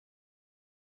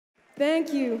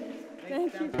Thank you.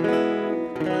 Thank you.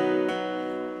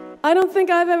 I don't think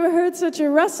I've ever heard such a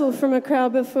rustle from a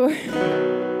crowd before.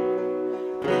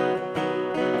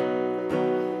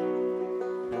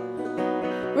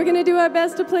 We're going to do our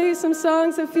best to play you some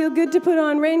songs that feel good to put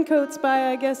on raincoats by,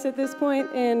 I guess, at this point.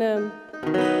 And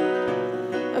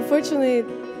unfortunately,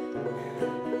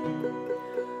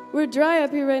 we're dry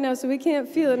up here right now, so we can't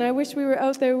feel it. And I wish we were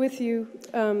out there with you.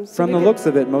 From the looks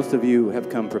of it, most of you have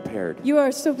come prepared. You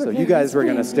are so prepared. So you guys were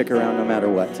going to stick around no matter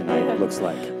what tonight, it looks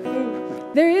like.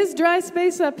 There is dry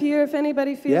space up here if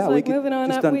anybody feels like moving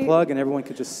on up. Yeah, we could just unplug and everyone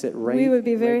could just sit right here. We would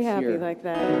be very happy like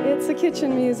that. It's the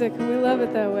kitchen music, and we love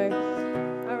it that way.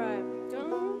 All right.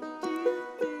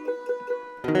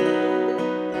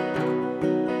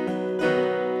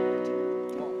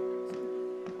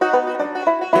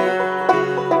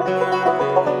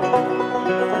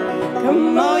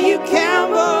 Come on, you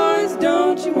cowboys,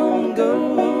 don't you want to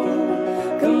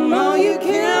go? Come on, you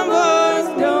cowboys,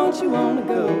 don't you want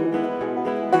to go?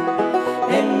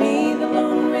 And me, the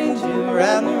Lone Ranger,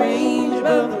 riding the range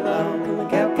above the law. Come a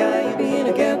cow-cow, you be in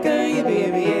a cow-cow, you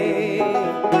baby, yeah.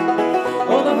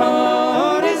 Oh, the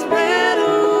hardest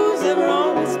battles ever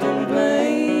on Western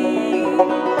Plain.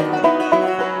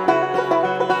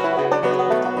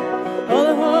 Oh,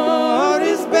 the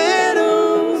hardest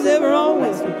battles ever on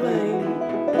Western Plain.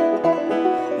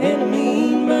 And a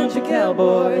mean bunch of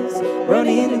cowboys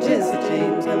running in Jesse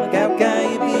James. Come a cow-cow,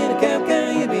 you be in a cow-cow,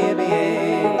 you baby,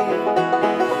 yeah.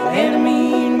 And a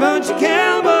mean bunch of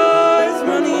cowboys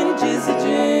running in Jesse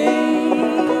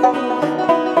James.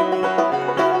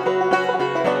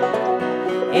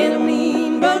 And a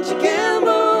mean bunch of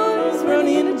cowboys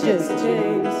running in Jesse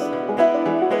James.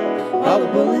 All the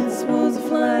bullets was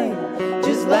flying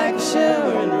just like a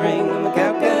showering rain. I'm a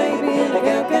cow-cow, you be in a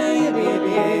cow-cow, you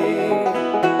baby,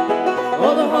 yeah.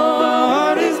 All the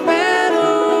hardest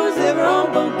battles ever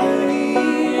on Bunker Hill.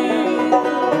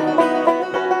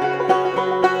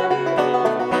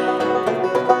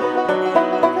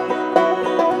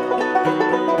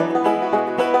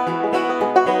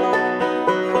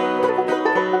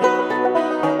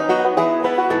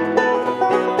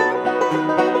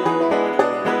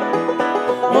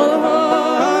 All the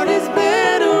hardest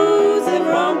battles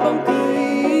ever on Bunker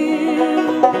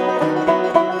Hill.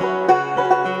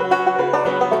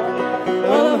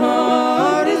 All the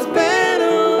hardest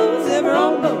battles ever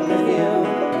on Bunker Hill.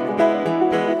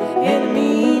 And a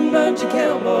mean bunch of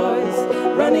cowboys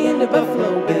running into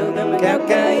Buffalo Bill. I'm a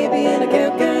cow-cow, you be in a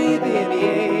cow-cow, you baby,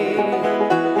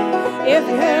 yeah. If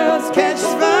your house catches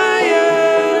fire,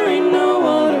 there ain't no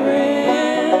one around.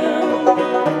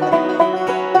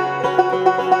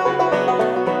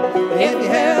 If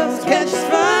your house catches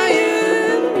fire,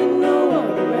 there ain't no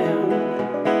one around.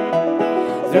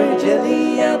 Throw your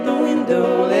jelly out the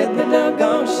window, let the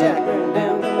doggone shack burn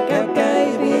down. I'm a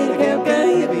cow-cow, you be in a cow-cow,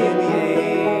 you baby, yeah.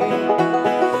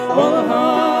 All the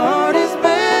hardest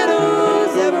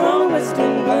battles ever on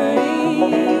Western Plain.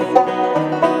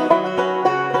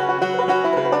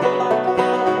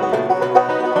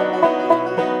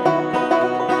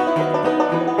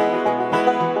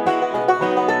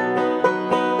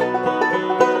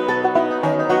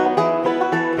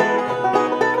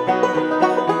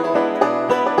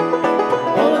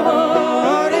 All the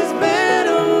hardest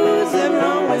battles ever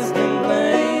on Western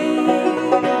Plain.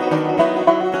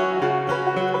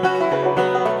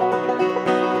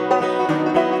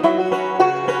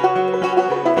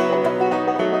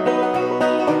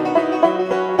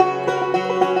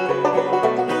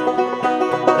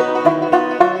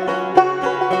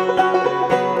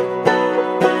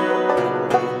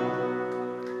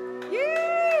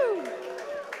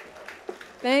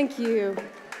 Thank you.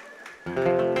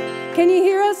 Can you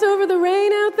hear us over the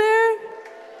rain out there?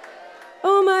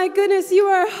 Oh my goodness, you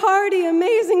are hardy,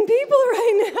 amazing people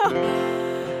right now.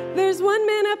 There's one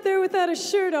man up there without a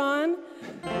shirt on.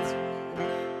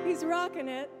 He's rocking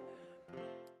it.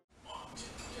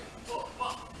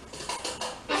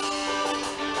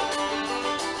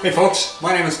 Hey folks,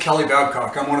 my name is Kelly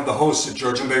Babcock. I'm one of the hosts of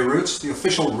Georgian Bay Roots, the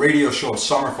official radio show of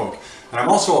Summerfolk, and I'm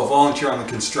also a volunteer on the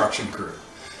construction crew.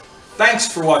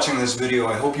 Thanks for watching this video.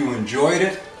 I hope you enjoyed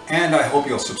it, and I hope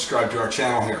you'll subscribe to our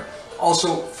channel here.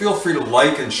 Also, feel free to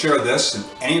like and share this and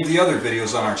any of the other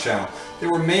videos on our channel. They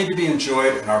were made to be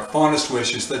enjoyed, and our fondest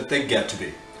wish is that they get to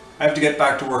be. I have to get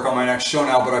back to work on my next show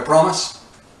now, but I promise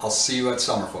I'll see you at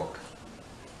Summerfolk.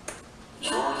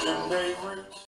 Georgian Bay